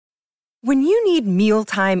When you need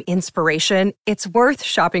mealtime inspiration, it's worth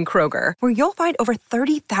shopping Kroger, where you'll find over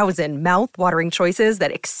 30,000 mouth-watering choices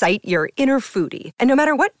that excite your inner foodie. And no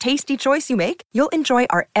matter what tasty choice you make, you'll enjoy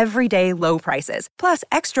our everyday low prices, plus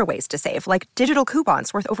extra ways to save, like digital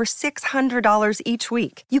coupons worth over $600 each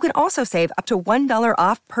week. You can also save up to $1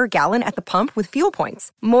 off per gallon at the pump with fuel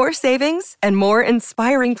points. More savings and more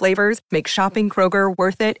inspiring flavors make shopping Kroger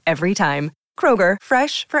worth it every time. Kroger,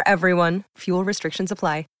 fresh for everyone. Fuel restrictions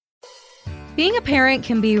apply. Being a parent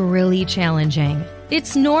can be really challenging.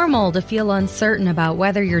 It's normal to feel uncertain about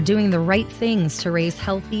whether you're doing the right things to raise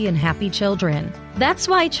healthy and happy children. That's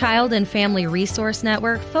why Child and Family Resource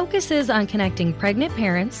Network focuses on connecting pregnant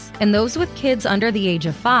parents and those with kids under the age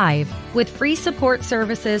of 5 with free support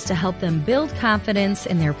services to help them build confidence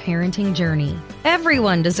in their parenting journey.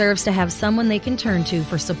 Everyone deserves to have someone they can turn to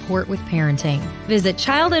for support with parenting. Visit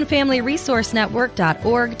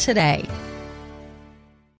childandfamilyresourcenetwork.org today.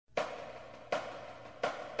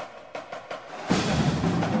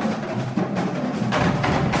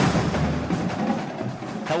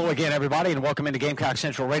 Hello again, everybody, and welcome into Gamecock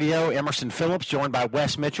Central Radio. Emerson Phillips, joined by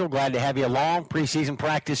Wes Mitchell. Glad to have you along. Preseason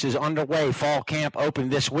practice is underway. Fall camp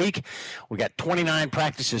opened this week. We got 29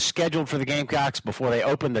 practices scheduled for the Gamecocks before they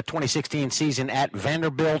open the 2016 season at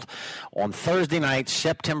Vanderbilt on Thursday night,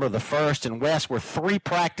 September the 1st. And Wes, we're 3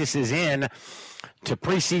 practices in to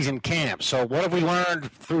preseason camp. So what have we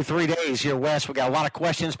learned through 3 days here, Wes? We got a lot of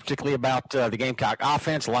questions, particularly about the Gamecock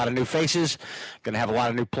offense, a lot of new faces, going to have a lot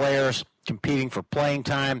of new players competing for playing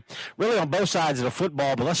time, really on both sides of the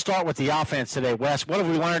football. But let's start with the offense today, Wes. What have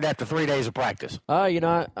we learned after 3 days of practice? I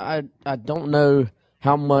don't know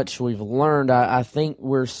how much we've learned. I think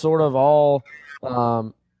we're sort of all,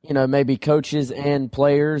 maybe coaches and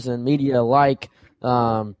players and media alike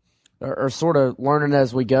are sort of learning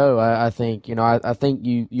as we go. I think, I think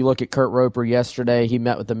you look at Kurt Roper yesterday. He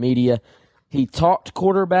met with the media. He talked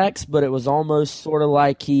quarterbacks, but it was almost sort of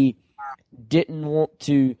like he didn't want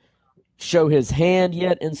to show his hand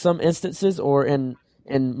yet in some instances, or in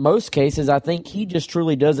most cases, I think he just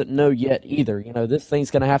truly doesn't know yet either. This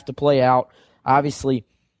thing's going to have to play out. Obviously,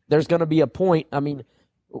 there's going to be a point. I mean,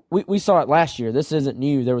 we saw it last year. This isn't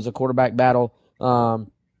new. There was a quarterback battle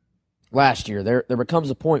last year. There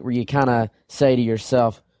becomes a point where you kind of say to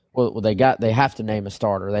yourself, well, they have to name a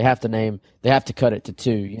starter. They have to cut it to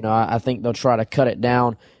 2. I think they'll try to cut it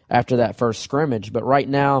down after that first scrimmage. But right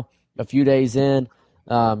now, a few days in,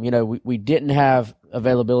 we didn't have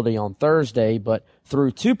availability on Thursday, but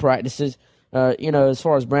through 2 practices, as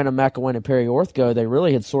far as Brandon McElwain and Perry Orth go, they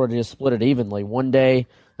really had sort of just split it evenly. One day,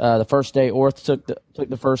 the first day, Orth took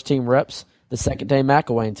the first team reps. The second day,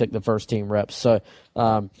 McElwain took the first team reps. So,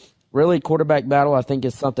 really, quarterback battle, I think,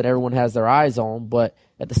 is something everyone has their eyes on, but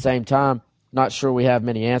at the same time, not sure we have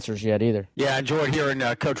many answers yet either. Yeah, I enjoyed hearing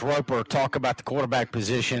Coach Roper talk about the quarterback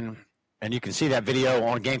position. And you can see that video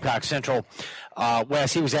on Gamecock Central.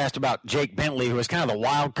 Wes, he was asked about Jake Bentley, who was kind of the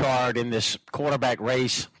wild card in this quarterback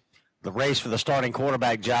race, the race for the starting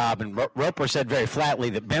quarterback job. And Roper said very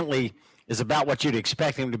flatly that Bentley is about what you'd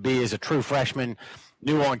expect him to be as a true freshman,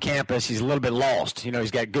 new on campus. He's a little bit lost.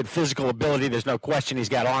 He's got good physical ability. There's no question he's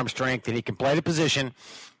got arm strength, and he can play the position.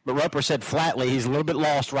 But Roper said flatly he's a little bit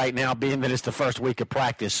lost right now, being that it's the first week of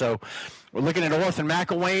practice. So we're looking at Orth and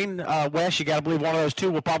McElwain. Wes, you got to believe one of those two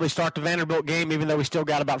will probably start the Vanderbilt game, even though we still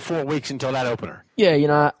got about 4 weeks until that opener.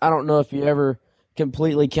 Yeah, I don't know if you ever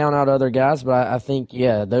completely count out other guys, but I think,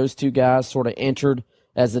 those 2 guys sort of entered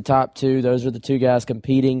as the top 2. Those are the 2 guys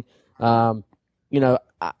competing. I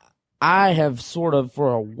have sort of,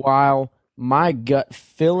 for a while, my gut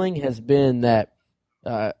feeling has been that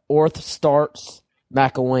Orth starts,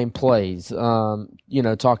 McElwain plays,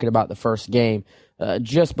 talking about the first game,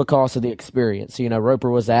 just because of the experience. Roper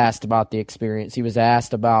was asked about the experience. He was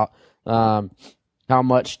asked about how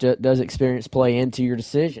much does experience play into your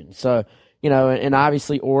decision. So, and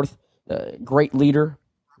obviously Orth, great leader,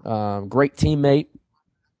 great teammate.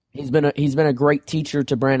 He's been a great teacher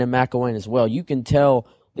to Brandon McElwain as well. You can tell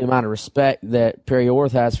the amount of respect that Perry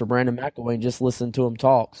Orth has for Brandon McElwain, just listen to him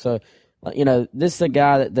talk. So, this is a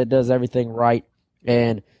guy that does everything right.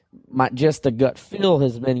 And just the gut feel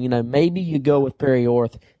has been, maybe you go with Perry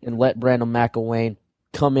Orth and let Brandon McElwain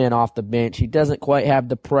come in off the bench. He doesn't quite have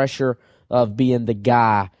the pressure of being the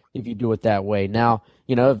guy if you do it that way. Now,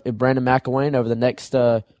 if Brandon McElwain over the next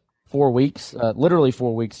 4 weeks, literally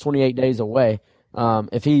 4 weeks, 28 days away,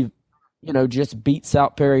 if he, just beats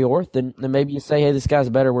out Perry Orth, then maybe you say, hey, this guy's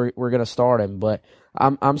better, we're going to start him. But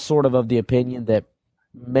I'm sort of the opinion that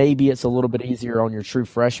maybe it's a little bit easier on your true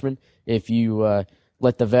freshman if you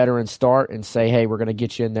let the veterans start and say, hey, we're going to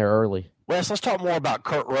get you in there early. Wes, let's talk more about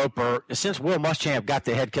Kurt Roper. Since Will Muschamp got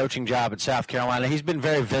the head coaching job at South Carolina, he's been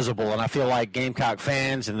very visible, and I feel like Gamecock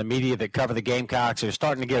fans and the media that cover the Gamecocks are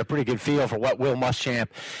starting to get a pretty good feel for what Will Muschamp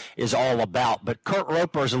is all about. But Kurt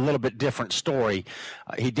Roper is a little bit different story.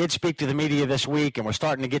 He did speak to the media this week, and we're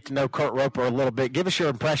starting to get to know Kurt Roper a little bit. Give us your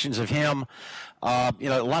impressions of him. A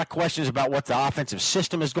lot of questions about what the offensive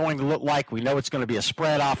system is going to look like. We know it's going to be a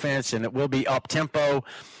spread offense, and it will be up-tempo.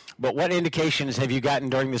 But what indications have you gotten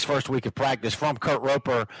during this first week of practice from Kurt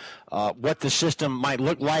Roper, what the system might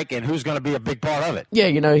look like and who's going to be a big part of it? Yeah,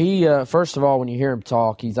 he first of all, when you hear him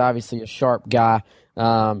talk, he's obviously a sharp guy.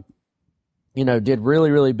 Did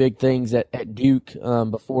really, really big things at Duke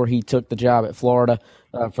before he took the job at Florida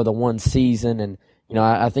for the one season. And,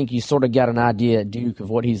 I think you sort of got an idea at Duke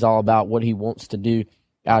of what he's all about, what he wants to do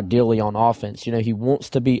ideally on offense. He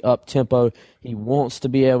wants to be up-tempo. He wants to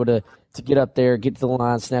be able to get up there, get to the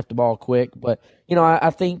line, snap the ball quick. But, I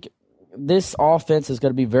think this offense is going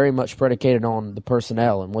to be very much predicated on the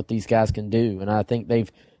personnel and what these guys can do. And I think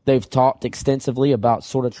they've talked extensively about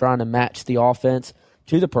sort of trying to match the offense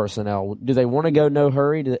to the personnel. Do they want to go no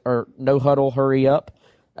hurry or no huddle, hurry up?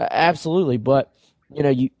 Absolutely. But,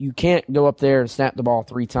 you can't go up there and snap the ball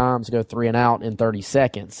 3 times, go 3 and out in 30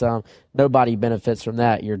 seconds. Nobody benefits from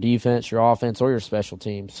that, your defense, your offense, or your special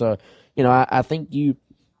teams. So, I think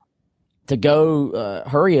to go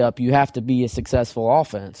hurry up, you have to be a successful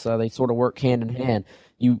offense. So they sort of work hand in hand.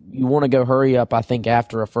 You want to go hurry up, I think,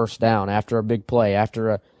 after a first down, after a big play,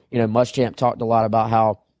 after Muschamp talked a lot about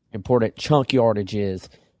how important chunk yardage is.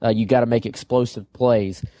 You got to make explosive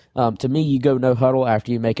plays. To me, you go no huddle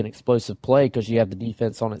after you make an explosive play because you have the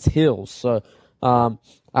defense on its heels. So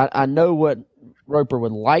I know what Roper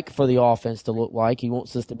would like for the offense to look like. He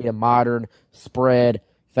wants this to be a modern, spread,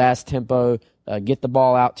 fast tempo, get the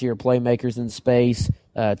ball out to your playmakers in space,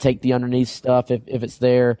 take the underneath stuff if it's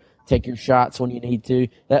there, take your shots when you need to.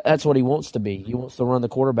 That's what he wants to be. He wants to run the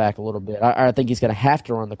quarterback a little bit. I think he's going to have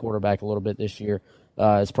to run the quarterback a little bit this year.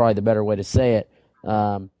 Is probably the better way to say it.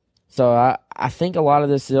 So I think a lot of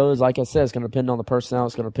this is, like I said, it's going to depend on the personnel.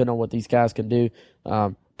 It's going to depend on what these guys can do.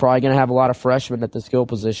 Probably going to have a lot of freshmen at the skill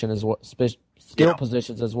positions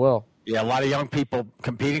as well. Yeah, a lot of young people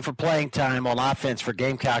competing for playing time on offense for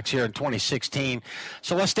Gamecocks here in 2016.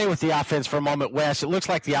 So let's stay with the offense for a moment, Wes. It looks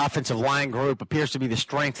like the offensive line group appears to be the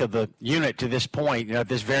strength of the unit to this point. At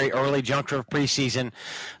this very early juncture of preseason,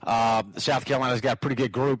 South Carolina's got a pretty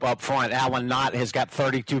good group up front. Alan Knott has got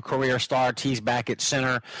 32 career starts. He's back at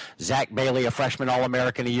center. Zach Bailey, a freshman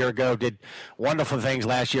All-American a year ago, did wonderful things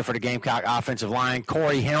last year for the Gamecock offensive line.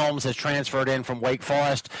 Corey Helms has transferred in from Wake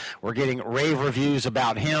Forest. We're getting rave reviews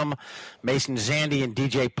about him. Mason Zandy and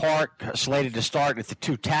DJ Park slated to start at the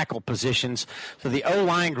 2 tackle positions. So the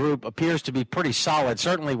O-line group appears to be pretty solid,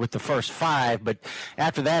 certainly with the first 5. But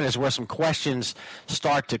after that is where some questions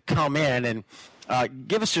start to come in. And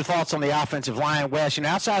give us your thoughts on the offensive line, Wes.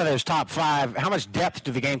 Outside of those top 5, how much depth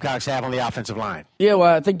do the Gamecocks have on the offensive line? Yeah,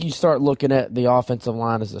 well, I think you start looking at the offensive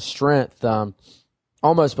line as a strength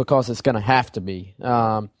almost because it's going to have to be.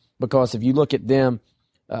 Because if you look at them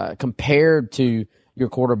compared to your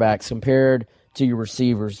quarterbacks, compared to your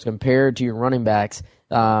receivers, compared to your running backs,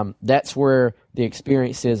 that's where the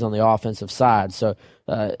experience is on the offensive side. So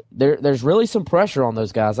there's really some pressure on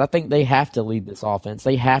those guys. I think they have to lead this offense.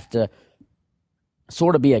 They have to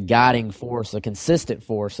sort of be a guiding force, a consistent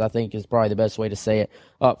force, I think is probably the best way to say it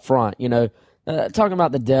up front. Talking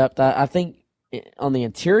about the depth, I think on the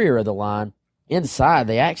interior of the line, inside,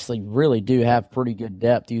 they actually really do have pretty good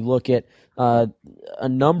depth. You look at a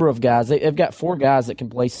number of guys. They've got 4 guys that can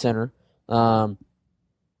play center. Inside,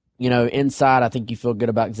 I think you feel good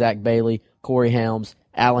about Zach Bailey, Corey Helms,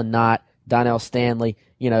 Alan Knott, Donnell Stanley.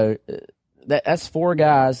 That's 4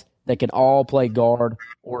 guys that can all play guard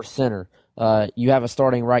or center. You have a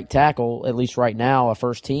starting right tackle, at least right now, a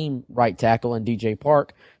first-team right tackle in DJ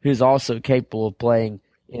Park, who's also capable of playing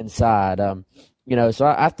inside. So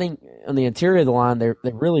I think on the interior of the line, they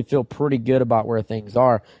really feel pretty good about where things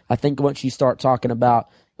are. I think once you start talking about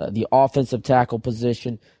the offensive tackle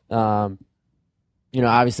position,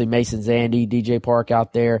 obviously Mason Zandy, DJ Park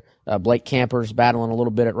out there, Blake Camper's battling a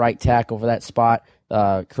little bit at right tackle for that spot.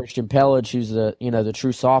 Christian Pelage, who's the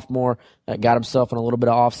true sophomore, got himself in a little bit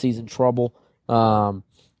of off-season trouble.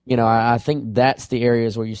 I think that's the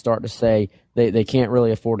areas where you start to say they can't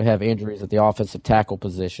really afford to have injuries at the offensive tackle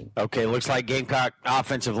position. Okay, looks like Gamecock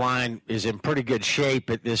offensive line is in pretty good shape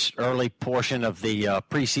at this early portion of the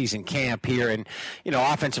preseason camp here. And,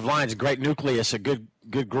 offensive line is a great nucleus, a good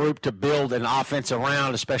group to build an offense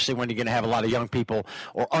around, especially when you're going to have a lot of young people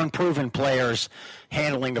or unproven players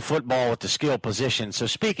handling the football at the skill position. So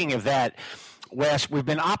speaking of that, Wes, we've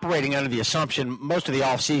been operating under the assumption most of the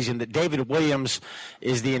offseason that David Williams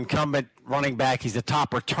is the incumbent running back. He's the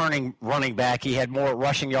top returning running back. He had more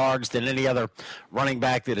rushing yards than any other running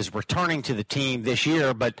back that is returning to the team this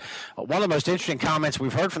year. But one of the most interesting comments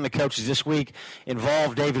we've heard from the coaches this week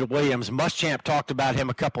involved David Williams. Muschamp talked about him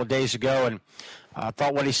a couple of days ago, and I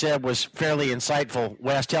thought what he said was fairly insightful.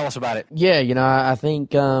 Wes, tell us about it. Yeah, I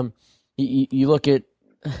think you look at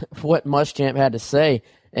what Muschamp had to say,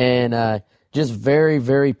 and just very,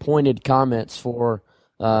 very pointed comments for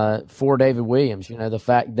David Williams. The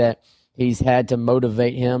fact that he's had to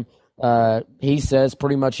motivate him. He says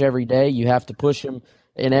pretty much every day you have to push him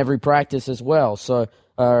in every practice as well. So,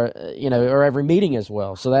 or every meeting as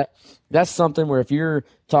well. So that's something where if you're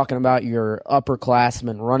talking about your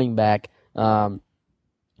upperclassman running back,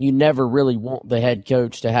 you never really want the head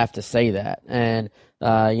coach to have to say that. And,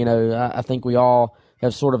 I think we all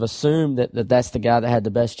have sort of assumed that that's the guy that had the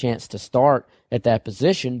best chance to start at that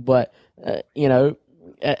position. But,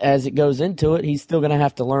 as it goes into it, he's still going to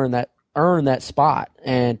have to earn that spot.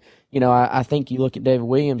 And, I think you look at David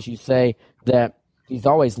Williams, you say that he's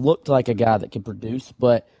always looked like a guy that can produce,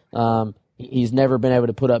 but he's never been able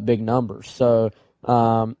to put up big numbers. So,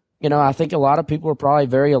 I think a lot of people are probably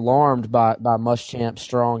very alarmed by Muschamp's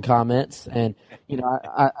strong comments. And,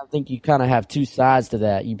 I think you kind of have two sides to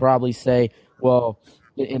that. You probably say, well,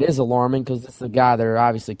 it is alarming because it's the guy they're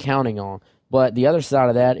obviously counting on. But the other side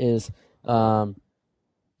of that is, a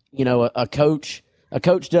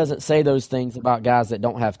coach doesn't say those things about guys that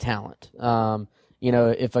don't have talent.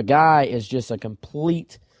 If a guy is just a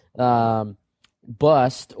complete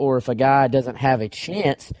bust, or if a guy doesn't have a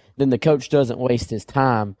chance, then the coach doesn't waste his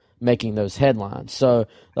time making those headlines. So,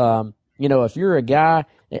 if you're a guy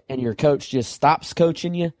and your coach just stops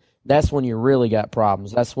coaching you, that's when you really got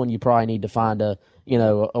problems. That's when you probably need to find a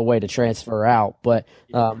way to transfer out. But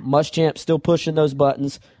Muschamp's still pushing those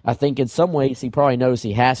buttons. I think in some ways he probably knows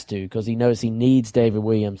he has to, because he knows he needs David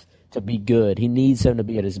Williams to be good. He needs him to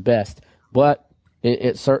be at his best. But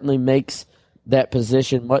it certainly makes that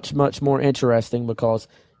position much, much more interesting because,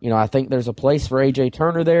 I think there's a place for A.J.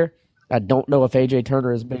 Turner there. I don't know if A.J.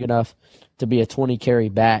 Turner is big enough to be a 20-carry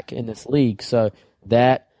back in this league. So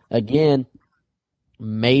that, again,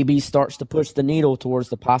 maybe starts to push the needle towards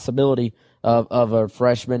the possibility of a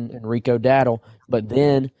freshman Enrico Daddle. But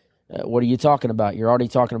then what are you talking about? You're already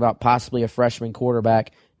talking about possibly a freshman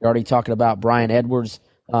quarterback. You're already talking about Brian Edwards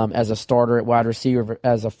as a starter at wide receiver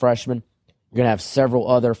as a freshman. You're going to have several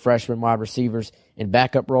other freshman wide receivers in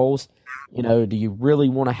backup roles. Do you really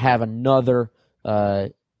want to have another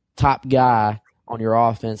top guy on your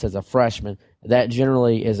offense as a freshman? That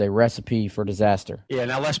generally is a recipe for disaster. Yeah,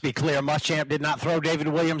 now let's be clear. Muschamp did not throw David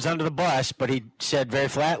Williams under the bus, but he said very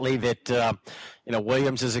flatly that,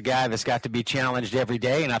 Williams is a guy that's got to be challenged every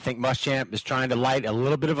day, and I think Muschamp is trying to light a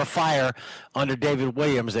little bit of a fire under David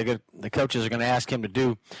Williams. The coaches are going to ask him to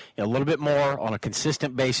do a little bit more on a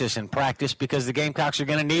consistent basis in practice because the Gamecocks are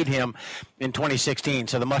going to need him in 2016.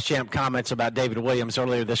 So the Muschamp comments about David Williams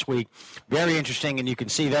earlier this week, very interesting, and you can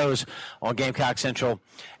see those on Gamecock Central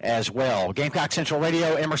as well. Gamecock Central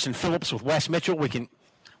Radio, Emerson Phillips with Wes Mitchell.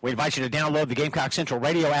 We invite you to download the Gamecock Central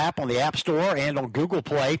Radio app on the App Store and on Google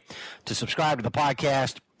Play to subscribe to the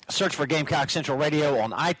podcast. Search for Gamecock Central Radio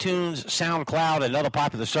on iTunes, SoundCloud, and other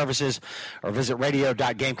popular services, or visit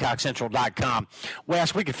radio.gamecockcentral.com.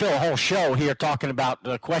 Wes, we could fill a whole show here talking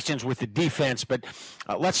about questions with the defense, but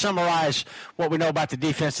let's summarize what we know about the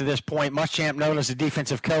defense to this point. Muschamp, known as the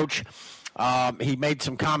defensive coach, he made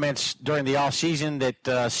some comments during the offseason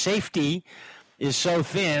that safety is so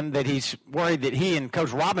thin that he's worried that he and Coach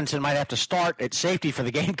Robinson might have to start at safety for the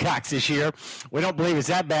Gamecocks this year. We don't believe it's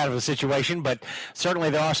that bad of a situation, but certainly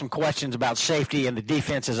there are some questions about safety and the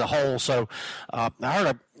defense as a whole. So I heard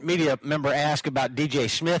a media member ask about DJ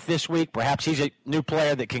Smith this week. Perhaps he's a new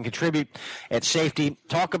player that can contribute at safety.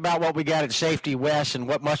 Talk about what we got at safety, Wes, and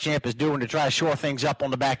what Muschamp is doing to try to shore things up on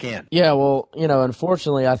the back end. Yeah, well,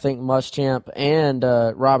 unfortunately, I think Muschamp and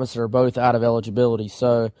Robinson are both out of eligibility.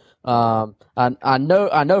 So I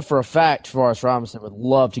know for a fact Forrest Robinson would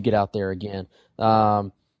love to get out there again. I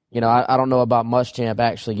don't know about Muschamp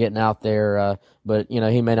actually getting out there, but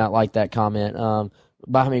he may not like that comment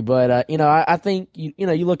by me. But I think you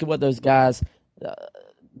look at what those guys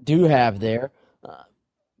do have there.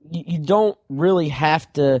 You don't really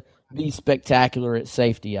have to be spectacular at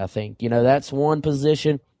safety. I think that's one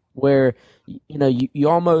position where you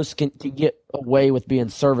almost can get away with being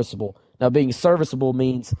serviceable. Now, being serviceable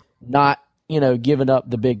means not, giving up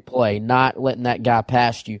the big play, not letting that guy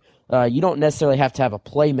past you. You don't necessarily have to have a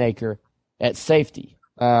playmaker at safety.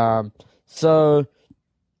 So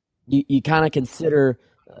you kind of consider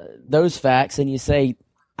those facts and you say,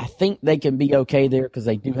 I think they can be okay there because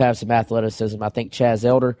they do have some athleticism. I think Chaz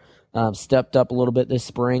Elder stepped up a little bit this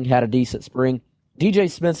spring, had a decent spring. DJ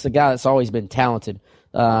Smith's a guy that's always been talented.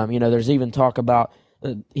 There's even talk about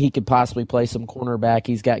he could possibly play some cornerback.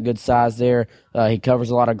 He's got good size there. He covers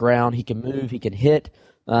a lot of ground. He can move. He can hit.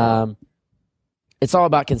 It's all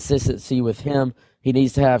about consistency with him. He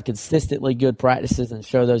needs to have consistently good practices and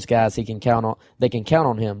show those guys they can count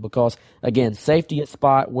on him because, again, safety is a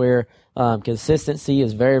spot where consistency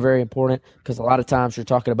is very, very important because a lot of times you're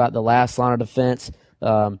talking about the last line of defense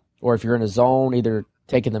or if you're in a zone, either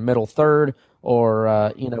taking the middle third or,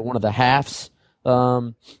 one of the halves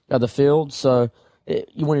of the field. So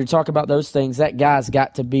when you're talking about those things, that guy's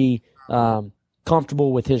got to be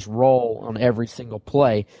comfortable with his role on every single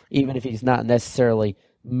play, even if he's not necessarily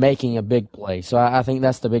making a big play. So I think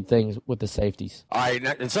that's the big thing with the safeties. All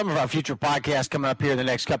right, in some of our future podcasts coming up here in the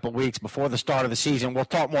next couple of weeks before the start of the season, we'll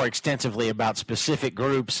talk more extensively about specific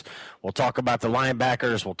groups. We'll talk about the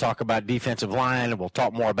linebackers. We'll talk about defensive line, and we'll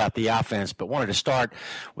talk more about the offense. But wanted to start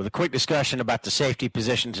with a quick discussion about the safety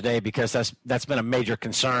position today because that's been a major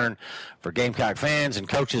concern for Gamecock fans and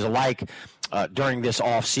coaches alike during this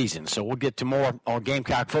off season. So we'll get to more on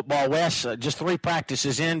Gamecock football. Wes, just 3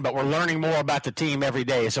 practices in, but we're learning more about the team every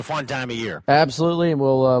day. It's a fun time of year. Absolutely, and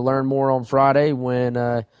we'll learn more on Friday when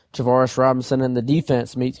Javaris Robinson and the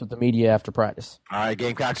defense meets with the media after practice. All right,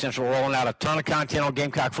 Gamecock Central rolling out a ton of content on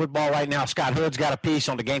Gamecock football right now. Scott Hood's got a piece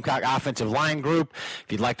on the Gamecock offensive line group.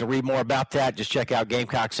 If you'd like to read more about that, just check out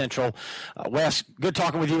Gamecock Central. Wes, good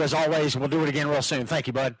talking with you as always. We'll do it again real soon. Thank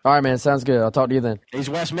you, bud. All right, man. Sounds good. I'll talk to you then. He's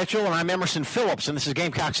Wes Mitchell, and I'm Emerson Phillips, and this is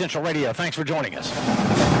Gamecock Central Radio. Thanks for joining us.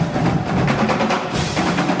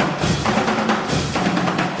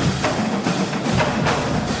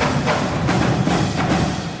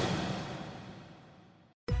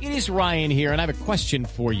 It is Ryan here, and I have a question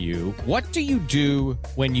for you. What do you do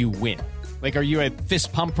when you win? Like, are you a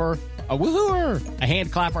fist pumper, a woo-hooer, a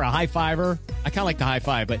hand clapper, a high-fiver? I kind of like the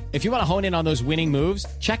high-five, but if you want to hone in on those winning moves,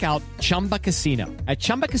 check out Chumba Casino. At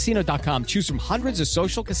ChumbaCasino.com, choose from hundreds of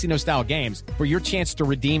social casino-style games for your chance to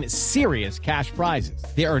redeem serious cash prizes.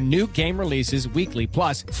 There are new game releases weekly,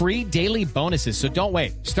 plus free daily bonuses, so don't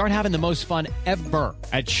wait. Start having the most fun ever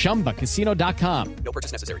at ChumbaCasino.com. No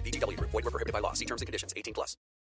purchase necessary. VGW Group. Void where prohibited by law. See terms and conditions. 18+.